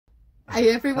Hey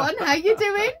everyone, how you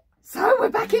doing? So we're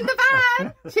back in the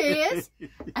van. Cheers.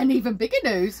 And even bigger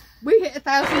news, we hit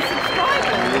 1,000 subscribers.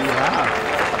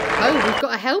 Yeah. Oh, we've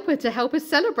got a helper to help us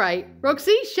celebrate.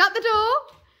 Roxy, shut the door.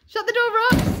 Shut the door,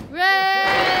 Rox. Yay!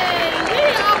 We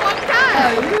are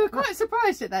 1K. We were quite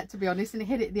surprised at that, to be honest, and it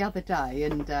hit it the other day.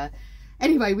 And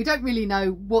anyway, we don't really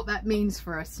know what that means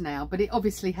for us now, but it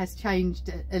obviously has changed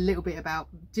a little bit about,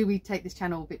 do we take this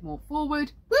channel a bit more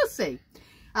forward? We'll see.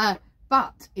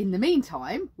 But in the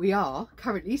meantime, we are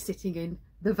currently sitting in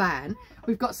the van.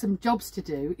 We've got some jobs to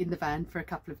do in the van for a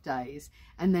couple of days.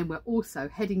 And then we're also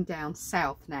heading down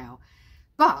south now.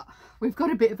 But we've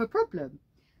got a bit of a problem.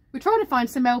 We're trying to find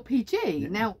some LPG.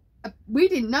 Now, we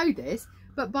didn't know this,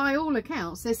 but by all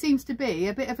accounts, there seems to be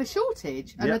a bit of a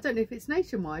shortage. And I don't know if it's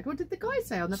nationwide. What did the guy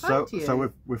say on the phone to you?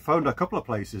 So we've phoned a couple of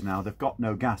places now. They've got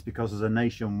no gas because there's a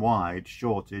nationwide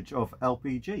shortage of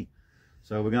LPG.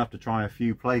 So we're going to have to try a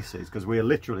few places because we are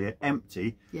literally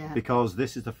empty because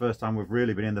this is the first time we've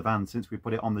really been in the van since we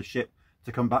put it on the ship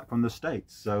to come back from the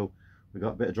States. So we've got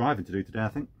a bit of driving to do today, I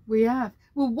think. We have.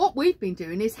 Well, what we've been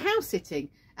doing is house sitting.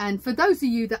 And for those of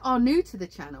you that are new to the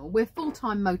channel, we're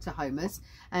full-time motorhomers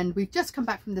and we've just come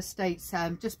back from the States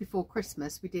just before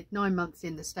Christmas. We did 9 months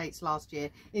in the States last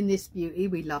year in this beauty.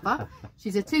 We love her.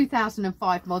 She's a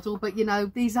 2005 model, but you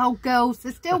know, these old girls,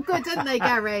 they're still good, aren't they,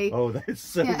 Gary? Oh, they're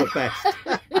still the best.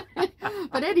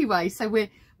 But anyway, so we're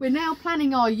now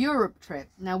planning our Europe trip.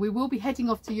 Now, we will be heading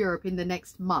off to Europe in the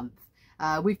next month.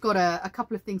 We've got a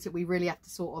couple of things that we really have to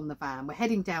sort on the van. We're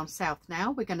heading down south now.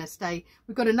 We're going to stay.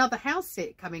 We've got another house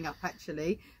sit coming up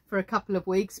actually for a couple of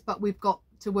weeks, but we've got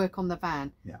to work on the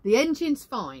van. Yeah. The engine's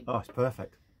fine. Oh, it's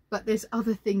perfect. But there's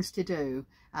other things to do,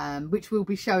 which we'll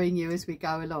be showing you as we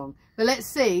go along. But let's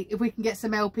see if we can get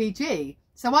some LPG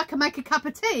so I can make a cup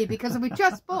of tea because we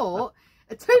just bought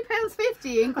a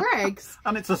 £2.50 in Greggs.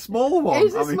 And it's a small one.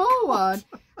 It's a small one.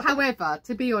 However,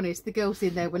 to be honest, the girls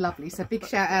in there were lovely. So big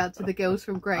shout out to the girls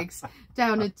from Greggs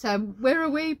down at, where are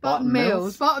we? Bottom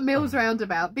Mills. Bottom Mills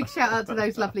roundabout. Big shout out to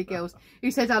those lovely girls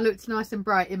who said I looked nice and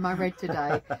bright in my red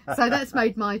today. So that's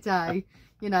made my day.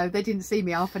 You know, they didn't see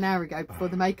me half an hour ago before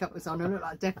the makeup was on. I looked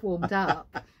like death warmed up.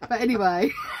 But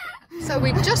anyway. So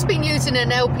we've just been using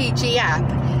an LPG app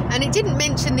and it didn't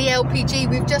mention the LPG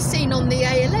we've just seen on the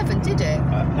A11, did it?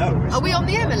 No. Are we on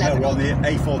the M11? No, we're on the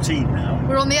A14 now.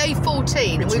 We're on the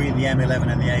A14. Between the M11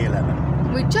 and the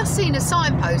A11. We've just seen a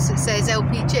signpost that says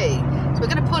LPG. So we're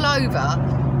going to pull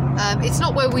over. It's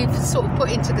not where we've sort of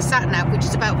put into the sat-nav, which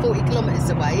is about 40 kilometres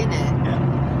away, isn't it?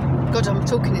 Yeah. God, I'm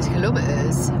talking in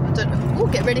kilometres. I don't know. Oh,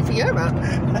 get ready for Europe.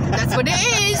 That's what it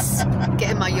is.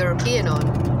 Getting my European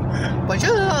on.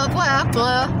 Bonjour,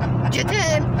 je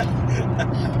t'aime.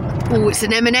 Oh, it's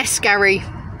an M&S, Gary.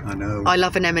 I know. I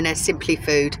love an M&S, Simply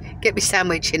Food. Get me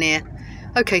sandwich in here.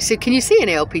 Okay, so can you see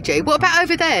any LPG? What about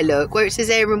over there, look, where it says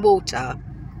air and water?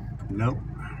 No.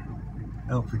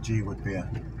 LPG would be a...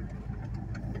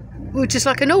 Well, just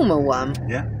like a normal one?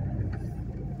 Yeah.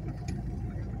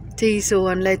 Diesel,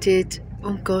 unleaded.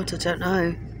 Oh, God, I don't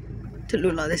know. Doesn't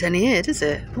look like there's any here, does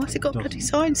it? Why's it got a bloody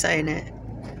sign saying it?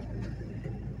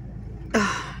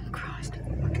 Oh, Christ.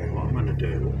 Okay, what I'm going to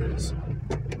do is...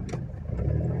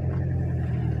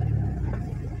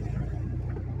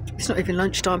 It's not even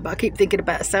lunchtime, but I keep thinking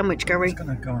about a sandwich, Gary. I'm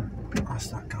going to go and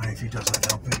ask that guy if he does have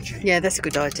LPG. Yeah, that's a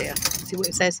good idea. See what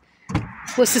it says.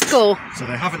 What's the score? So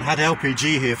they haven't had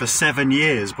LPG here for 7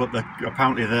 years, but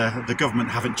apparently the government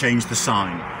haven't changed the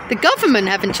sign. The government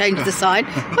haven't changed the sign?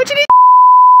 Why do you need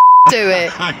do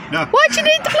it? I know. Why do you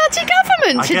need the bloody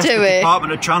government to do the it?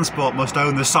 Department of Transport must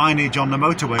own the signage on the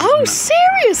motorways. Oh,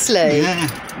 seriously?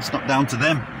 Yeah, it's not down to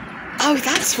them. Oh,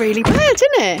 that's really bad,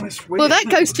 isn't it? It's weird, well, that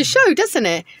goes to show, doesn't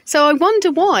it? So I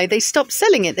wonder why they stopped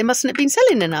selling it. They mustn't have been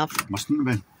selling enough. Mustn't have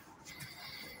been.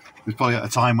 It was probably at a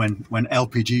time when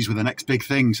LPGs were the next big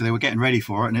thing, so they were getting ready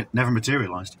for it and it never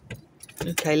materialised.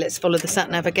 Okay, let's follow the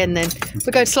sat-nav again then.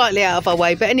 We're going slightly out of our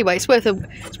way, but anyway, it's worth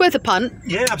a punt.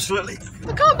 Yeah, absolutely.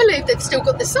 I can't believe they've still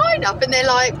got the sign up and they're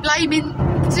like blaming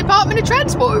the Department of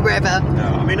Transport or wherever. No,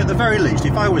 I mean, at the very least,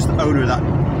 if I was the owner of that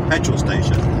petrol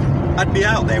station, I'd be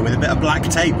out there with a bit of black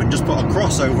tape and just put a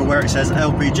cross over where it says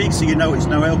LPG so you know it's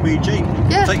no LPG.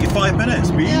 Yeah. It'll take you 5 minutes,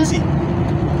 it'll be easy.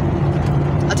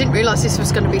 I didn't realise this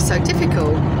was going to be so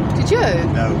difficult. Did you?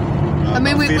 No. I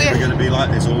mean, we're going to be like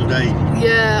this all day.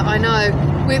 Yeah, I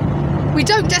know. We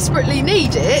don't desperately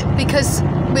need it because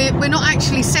we're not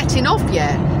actually setting off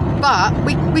yet. But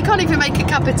we can't even make a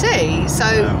cup of tea. So,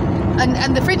 no.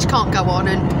 and the fridge can't go on.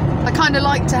 And I kind of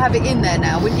like to have it in there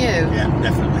now, wouldn't you? Yeah,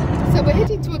 definitely. So we're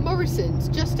heading to a Morrison's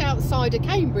just outside of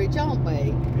Cambridge, aren't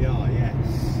we? We are, yes.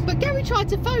 But Gary tried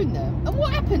to phone them. And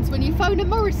what happens when you phone a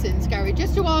Morrison's, Gary?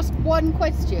 Just to ask one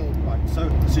question. Right,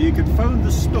 so you can phone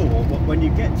the store, but when you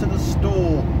get to the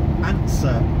store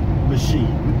answer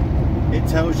machine, it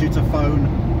tells you to phone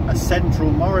a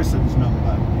Central Morrison's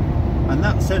number. And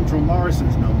that Central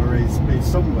Morrison's number is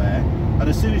somewhere. And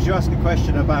as soon as you ask a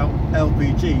question about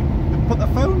LPG, they put the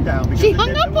phone down. Because she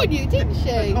hung up on you, didn't she?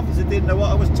 The officer didn't know what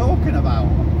I was talking about.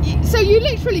 So you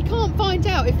literally can't find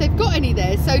out if they've got any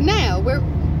there. So now we're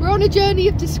on a journey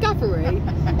of discovery.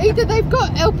 Either they've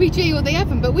got LPG or they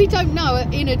haven't, but we don't know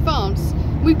in advance.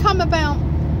 We've come about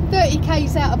 30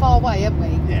 k's out of our way, haven't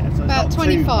we? Yeah, so about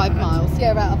 25 miles,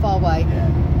 yeah, out of our way. Yeah.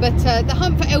 But the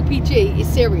hunt for LPG is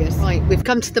serious. Right, we've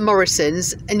come to the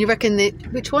Morrison's, and you reckon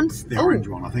which one's? The orange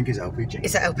one, I think, is LPG.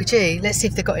 Is that LPG? Let's see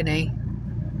if they've got any.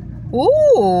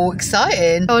 Ooh,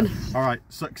 exciting. All right,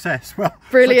 success. Well,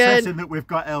 brilliant. Success in that we've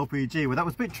got LPG. Well, that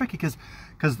was a bit tricky because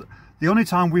the only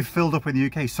time we've filled up in the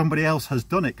UK, somebody else has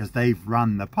done it because they've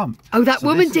ran the pump. Oh, that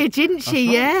woman did, didn't she?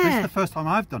 Right. Yeah. This is the first time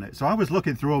I've done it. So I was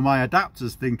looking through all my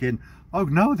adapters thinking, oh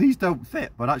no, these don't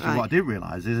fit. But actually what I didn't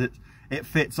realise is it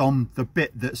fits on the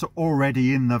bit that's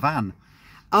already in the van.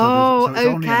 So it's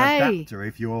only an adapter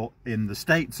if you're in the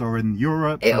States or in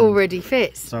Europe. It already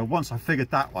fits. So once I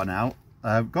figured that one out,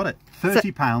 got it.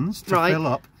 £30 to fill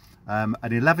up an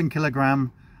 11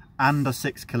 kilogram and a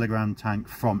 6 kilogram tank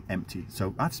from empty.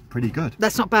 So that's pretty good.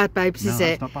 That's not bad, babes, is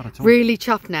it? Not bad at all. Really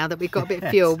chuffed now that we've got a bit of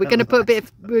fuel. We're going to put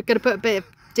a bit of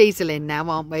diesel in now,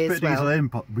 aren't we? Put diesel in,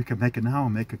 but we can make it now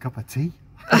and make a cup of tea.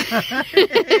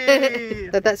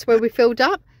 So that's where we filled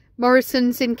up.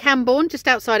 Morrison's in Camborne, just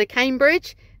outside of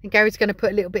Cambridge, and Gary's going to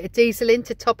put a little bit of diesel in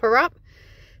to top her up.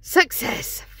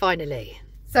 Success, finally.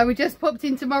 So we just popped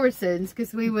into Morrison's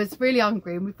because we was really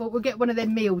hungry and we thought we'll get one of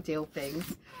them meal deal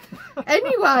things.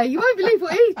 Anyway, you won't believe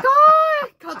what he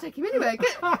can't take him anywhere.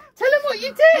 Tell him what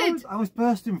you did. I was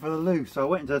bursting for the loo, so I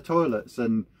went into the toilets,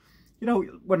 and you know,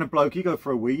 when a bloke, you go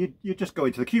for a wee, you just go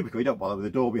into the cubicle. You don't bother with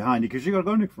the door behind you because you're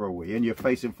going for a wee and you're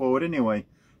facing forward anyway.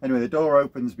 Anyway, the door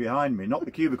opens behind me, not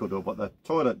the cubicle door, but the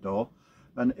toilet door,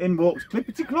 and in walks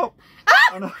Clippity Clop.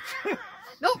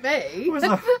 Not me.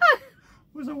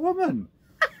 was a woman.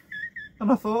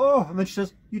 And I thought, oh, and then she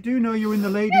says, you do know you're in the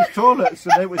ladies' toilets.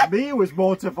 And it was me who was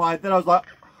mortified. Then I was like,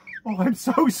 oh, I'm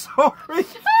so sorry.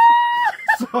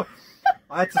 So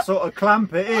I had to sort of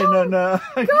clamp it in and go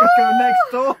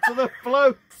next door to the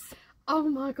blokes. Oh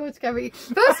my God, Gary.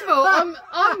 First of all,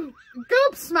 I'm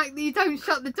gobsmacked that you don't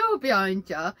shut the door behind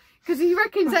you, because he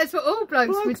reckons that's what all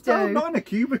blokes would do. Not in a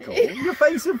cubicle. You're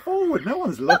facing forward. No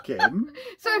one's looking.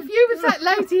 So if you was that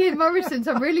lady in Morrison's,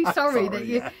 I'm really sorry that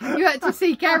you had to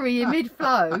see Gary in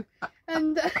mid-flow.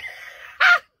 And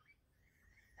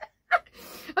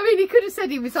I mean, he could have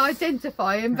said he was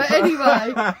identifying, but anyway,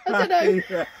 I don't know.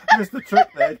 Yeah, missed the trick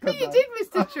there. You did miss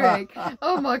the trick.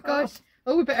 Oh my gosh.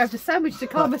 Oh, we better have a sandwich to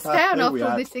calm us down after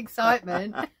all this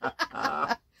excitement.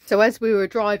 So as we were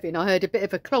driving, I heard a bit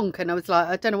of a clonk and I was like,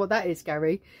 I don't know what that is,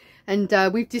 Gary. And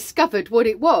we've discovered what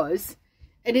it was.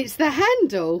 And it's the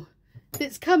handle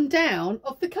that's come down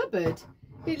off the cupboard.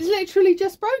 It's literally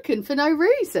just broken for no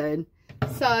reason.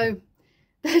 So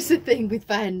that's the thing with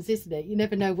vans, isn't it? You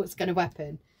never know what's going to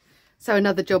happen. So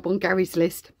another job on Gary's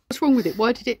list. What's wrong with it?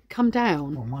 Why did it come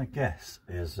down? Well, my guess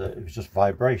is it was just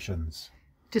vibrations.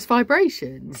 Just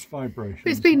vibrations? Just vibrations.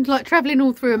 But it's been like travelling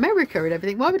all through America and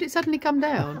everything. Why would it suddenly come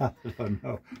down? I don't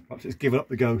know. Perhaps it's given up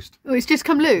the ghost. Oh, it's just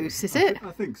come loose, is it?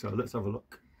 I think so. Let's have a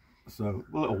look. So,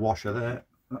 a little washer there.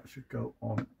 That should go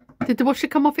on. Did the washer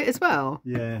come off it as well?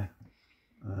 Yeah.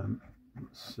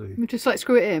 Let's see. You just like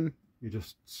screw it in? You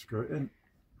just screw it in.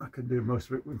 I can do most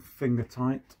of it with finger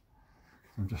tight.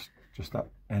 I'm just that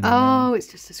end. Oh, there. It's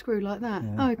just a screw like that.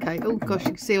 Yeah. Okay. Oh gosh,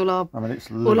 you can see all our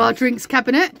it's all our drinks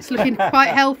cabinet. It's looking quite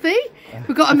healthy.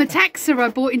 We've got a Metaxa I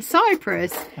bought in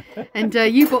Cyprus, and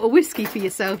you bought a whiskey for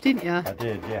yourself, didn't you? I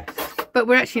did, yes. But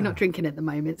we're actually not drinking at the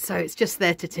moment, so it's just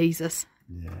there to tease us.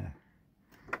 Yeah.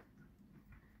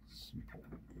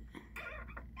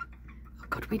 Oh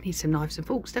God, we need some knives and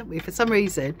forks, don't we? For some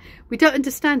reason, we don't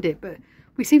understand it, but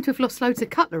we seem to have lost loads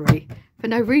of cutlery for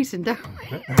no reason, don't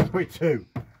we? We do.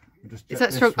 Is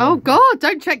that strong? Oh God,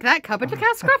 don't check that cupboard. Look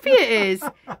how scruffy it is.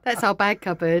 That's our bag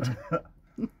cupboard.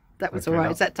 That was okay, all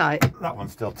right. Is that tight? That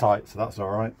one's still tight, so that's all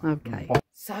right. Okay.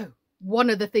 So one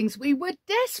of the things we were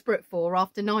desperate for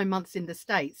after 9 months in the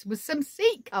States was some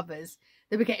seat covers.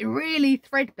 They were getting really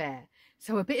threadbare.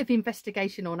 So a bit of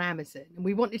investigation on Amazon, and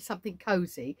we wanted something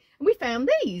cozy, and we found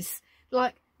these,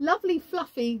 like lovely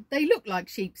fluffy. They look like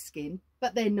sheepskin,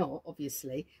 but they're not,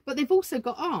 obviously. But they've also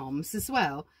got arms as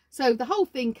well. So the whole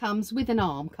thing comes with an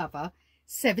arm cover.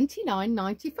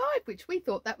 $79.95, which we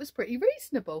thought that was pretty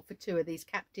reasonable for 2 of these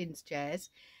captain's chairs.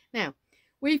 Now,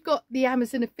 we've got the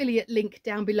Amazon affiliate link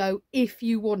down below if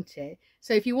you want it.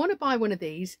 So if you want to buy one of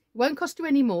these, it won't cost you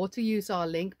any more to use our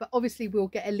link, but obviously we'll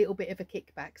get a little bit of a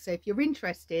kickback. So if you're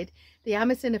interested, the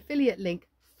Amazon affiliate link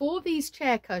for these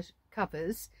chair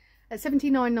covers at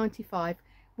 $79.95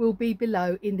 will be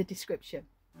below in the description.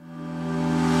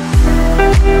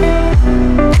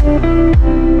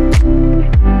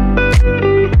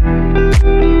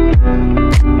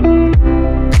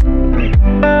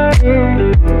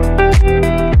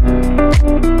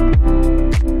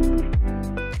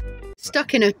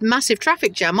 Stuck in a massive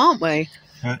traffic jam, aren't we?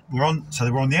 We're on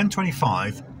the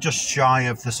M25, just shy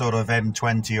of the sort of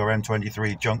M20 or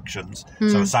M23 junctions,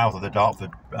 so south of the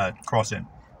Dartford crossing,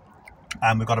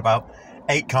 and we've got about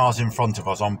 8 cars in front of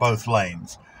us on both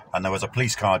lanes, and there was a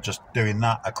police car just doing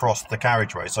that across the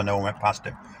carriageway, so no one went past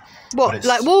him. What,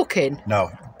 like walking?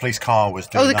 No, police car was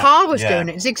doing that. Oh, the car was doing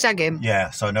it, zigzagging? Yeah,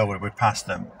 so no one would pass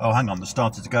them. Oh, hang on, they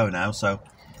started to go now, so...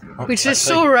 We just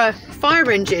saw a fire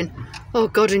engine. Oh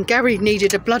God, and Gary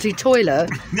needed a bloody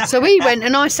toilet. So he went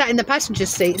and I sat in the passenger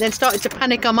seat and then started to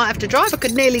panic I might have to drive. I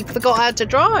could nearly forgot how to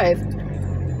drive.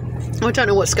 I don't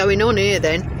know what's going on here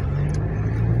then.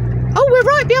 Oh, we're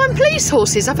right behind police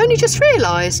horses. I've only just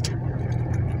realised.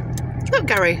 Look,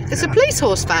 Gary, there's a police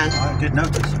horse van. I did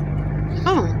notice.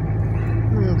 Oh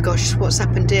gosh, what's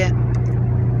happened here?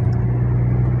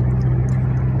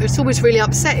 It's always really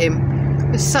upsetting.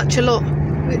 There's such a lot.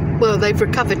 Well, they've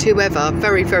recovered whoever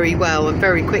very, very well and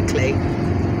very quickly.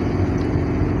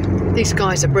 These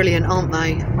guys are brilliant, aren't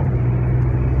they?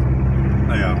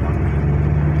 They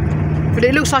are. But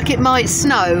it looks like it might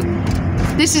snow.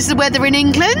 This is the weather in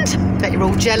England. Bet you're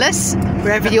all jealous,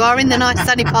 wherever you are in the nice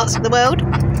sunny parts of the world.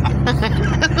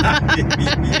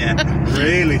 Yeah,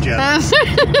 really jealous.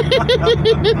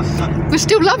 We're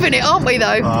still loving it, aren't we,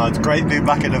 though? Oh, it's great being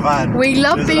back in the van. We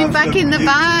love being back in the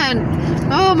van.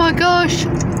 Oh my gosh.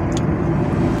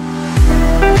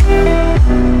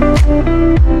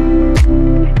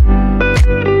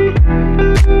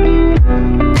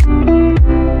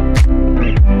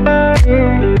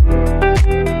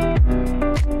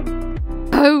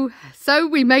 Oh, so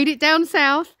we made it down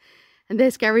south. And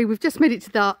there's Gary. We've just made it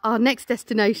to our next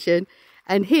destination.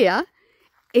 And here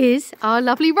is our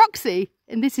lovely Roxy.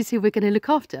 And this is who we're going to look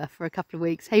after for a couple of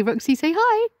weeks. Hey, Roxy, say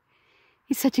hi.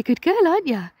 You're such a good girl, aren't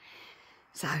you?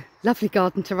 So, lovely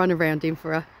garden to run around in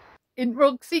for her. Isn't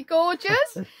Roxy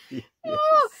gorgeous? Yes.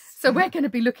 Oh, so we're going to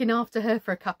be looking after her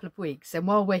for a couple of weeks. And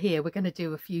while we're here, we're going to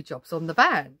do a few jobs on the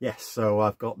van. Yes, so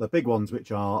I've got the big ones,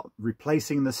 which are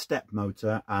replacing the step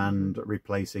motor and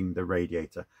replacing the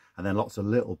radiator. And then lots of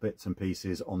little bits and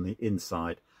pieces on the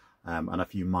inside and a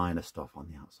few minor stuff on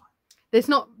the outside. There's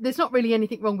not really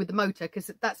anything wrong with the motor because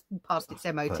that's past its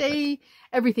MOT. Perfect.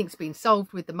 Everything's been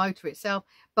solved with the motor itself,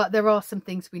 but there are some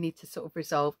things we need to sort of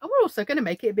resolve. And we're also going to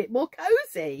make it a bit more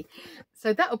cosy.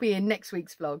 So that'll be in next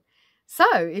week's vlog. So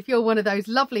if you're one of those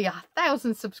lovely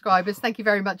 1,000 subscribers, thank you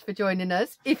very much for joining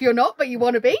us. If you're not, but you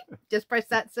want to be, just press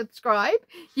that subscribe.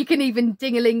 You can even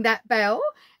ding-a-ling that bell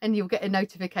and you'll get a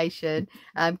notification.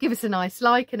 Give us a nice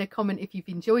like and a comment if you've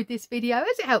enjoyed this video,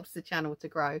 as it helps the channel to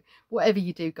grow. Whatever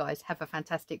you do, guys, have a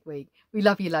fantastic week. We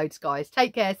love you loads, guys.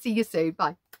 Take care. See you soon.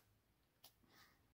 Bye.